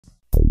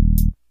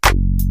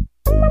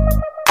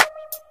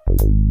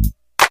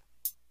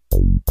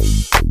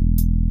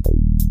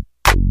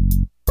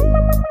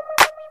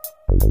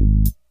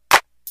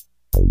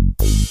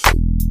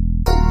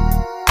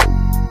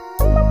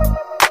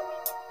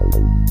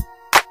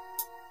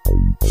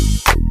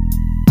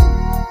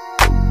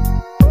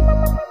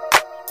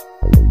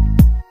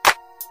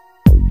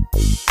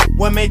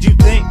What made you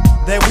think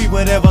that we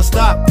would ever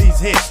stop these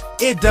hits?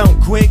 It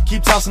don't quit,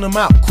 keep tossing them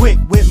out quick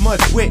with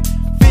much wit.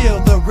 Feel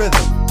the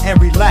rhythm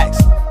and relax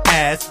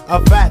as a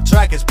fat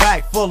track is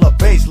packed full of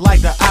bass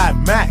like the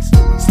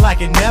IMAX.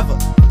 Slacking never,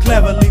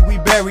 cleverly we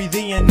bury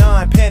the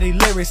non-petty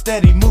lyrics,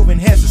 steady moving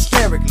heads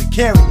hysterically,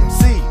 carrying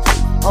seeds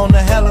on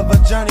a hell of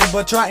a journey,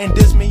 but try and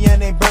diss me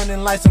and they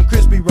burning like some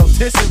crispy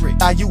rotisserie.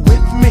 Are you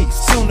with me?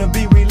 Soon to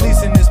be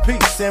releasing this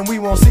piece, and we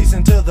won't cease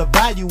until the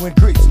value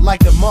increase like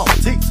the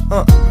Maltese.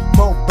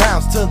 More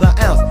bounce to the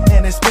ounce,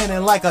 and it's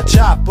spinning like a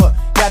chopper.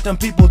 Got them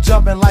people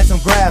jumping like some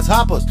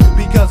grasshoppers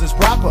because it's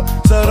proper.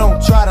 So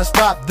don't try to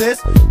stop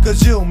this,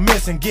 cause you'll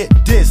miss and get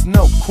dissed,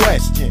 no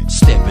question.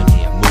 Steppin'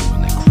 here,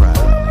 moving the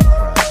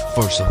crowd.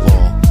 First of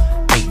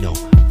all, ain't no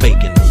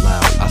faking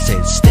allowed. I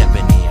said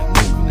steppin' here,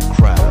 moving the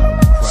crowd.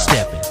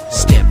 Steppin',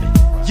 steppin'.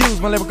 Use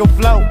my lyrical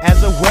flow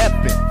as a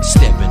weapon.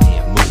 Steppin'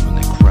 here, moving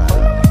the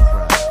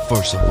crowd.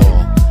 First of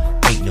all,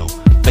 ain't no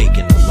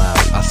faking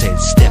allowed. I said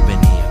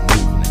steppin' here,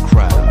 moving the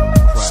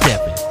crowd.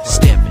 Steppin',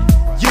 steppin'.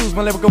 Use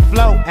my lyrical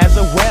flow as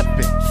a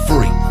weapon.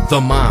 Free the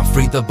mind,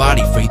 free the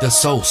body, free the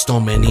soul.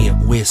 Storming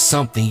in with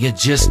something you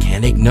just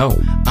can't ignore.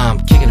 I'm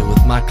kicking it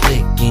with my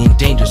click in,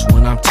 dangerous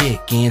when I'm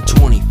ticking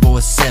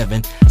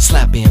 24/7,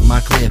 slapping my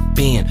clip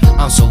in.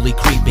 I'm slowly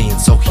creeping,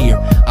 so here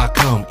I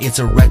come. It's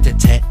a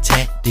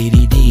rat-tat-tat-tat,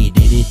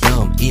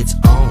 diddy-dee-diddy-dum. It's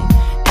on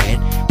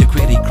at the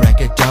gritty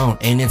crack of dawn,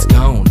 and it's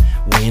gone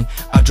when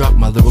I drop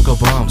my lyrical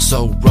bomb.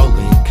 So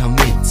rolling,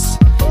 commence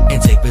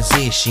and take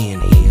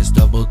position. Here's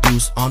double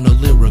deuce on a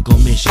lyrical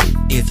mission.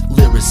 It's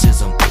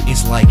lyricism,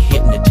 it's like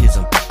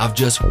hypnotism. I've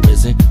just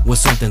risen with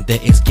something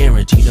that is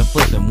guaranteed to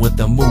flip him with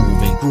a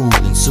moving,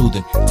 grooving,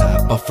 soothing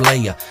type of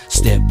flair.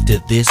 Step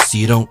to this,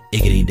 you don't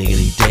iggity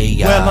diggity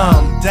day.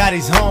 Well,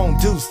 daddy's home,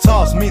 Deuce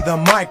toss me the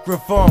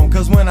microphone,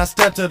 cause when I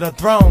step to the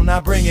throne, I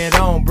bring it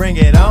on, bring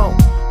it on.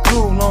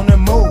 Cool on the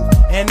move,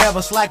 and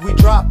never slack, we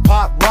drop,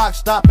 pop, rock,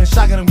 stop, and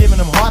shocking them, giving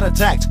them heart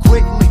attacks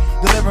quickly,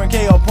 delivering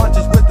KO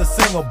punches with a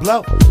single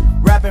blow.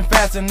 Rapping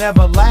fast and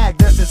never lag,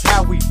 this is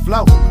how we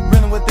flow.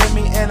 Reeling within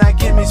me and I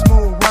give me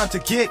smooth rhyme to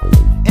kick,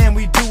 and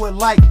we do it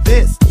like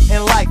this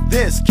and like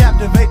this.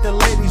 Captivate the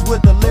ladies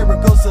with the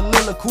lyrical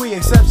soliloquy,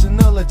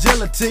 exceptional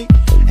agility.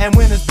 And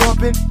when it's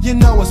bumping, you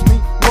know it's me.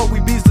 What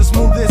we be's the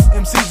smoothest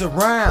MCs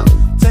around,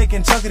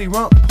 taking chunkity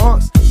rump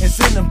punks and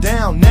sitting them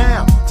down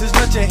now. Just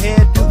let your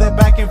head do that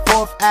back and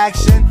forth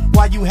action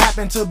while you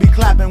happen to be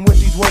clapping with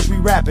these words we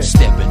rapping.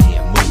 Steppin'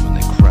 here, moving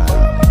the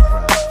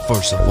crowd.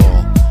 First of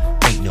all,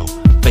 ain't no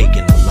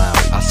faking allowed.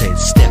 I said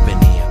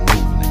steppin' here,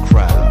 moving the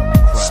crowd.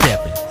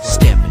 Steppin',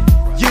 steppin'.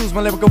 Use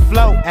my lyrical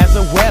flow as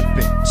a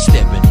weapon.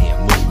 Steppin' here,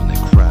 moving the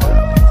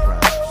crowd.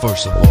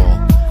 First of all,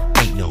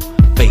 ain't no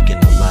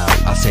faking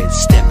allowed. I said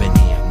steppin'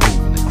 here,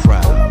 moving the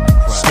crowd.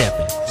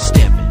 Steppin',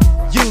 steppin'.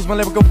 Use my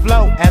lyrical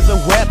flow as a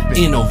weapon.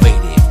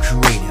 Innovative,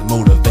 creative,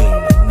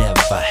 motivated,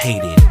 never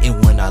hated.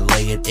 And when I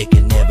lay it, it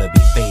can never be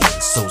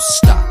faded. So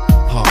stop,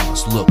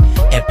 pause, look,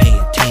 and pay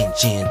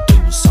attention.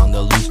 Deuce on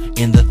the loose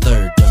in the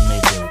third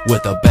dimension.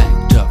 With a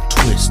backed up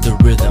twist, the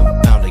rhythm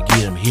bound to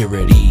get him, here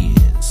it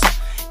is.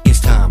 It's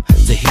time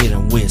to hit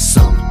him with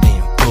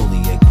something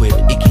fully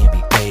equipped. It can't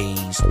be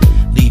phased.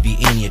 Leave you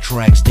in your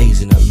tracks,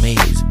 dazed and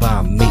amazed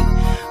by me.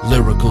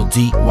 Lyrical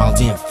deep, wild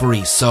and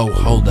free. So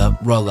hold up,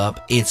 roll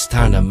up, it's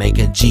time to make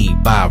a G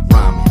by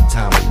rhyming,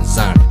 time to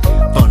design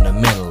it.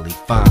 Fundamentally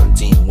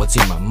finding what's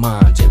in my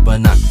mind, but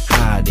not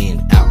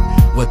hiding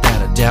out.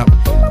 Without a doubt,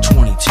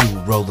 22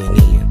 rolling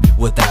in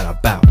without a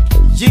bout.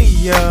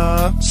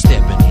 Yeah,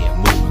 stepping here,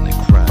 moving the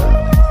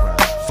crowd.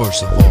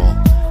 First of all,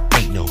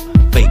 ain't no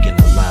faking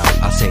allowed.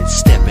 I said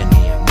stepping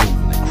here,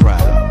 moving the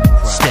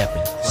crowd.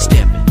 Stepping,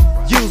 stepping.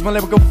 Use my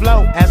lyrical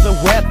flow as a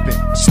weapon.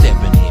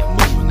 Stepping here,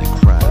 moving the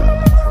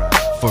crowd.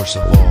 First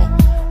of all,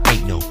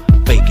 ain't no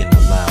faking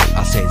allowed.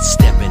 I said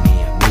stepping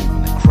here,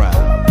 moving the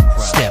crowd.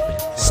 Stepping,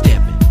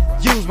 stepping.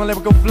 Use my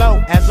lyrical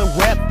flow as a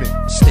weapon.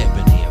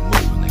 Stepping here,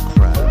 moving the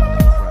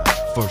crowd.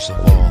 First of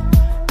all,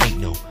 ain't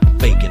no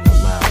faking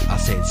allowed. I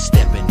said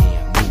stepping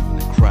here, moving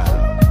the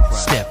crowd.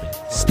 Stepping,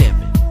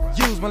 stepping.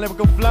 Use my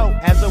lyrical flow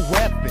as a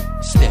weapon.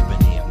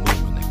 Stepping here,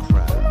 moving the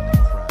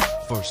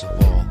crowd. First of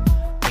all,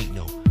 ain't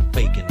no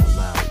faking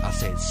allowed. I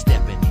said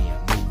stepping here,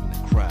 moving the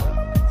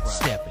crowd.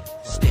 Stepping,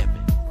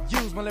 stepping.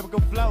 Use my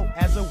lyrical flow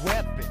as a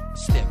weapon.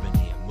 Stepping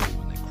here,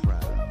 moving the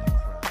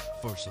crowd.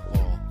 First of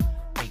all,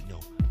 ain't no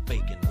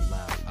faking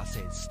allowed. I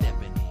said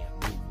stepping here,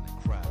 moving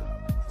the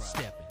crowd.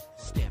 Stepping,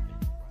 stepping.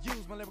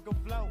 Use my lyrical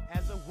flow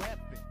as a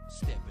weapon.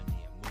 Stepping.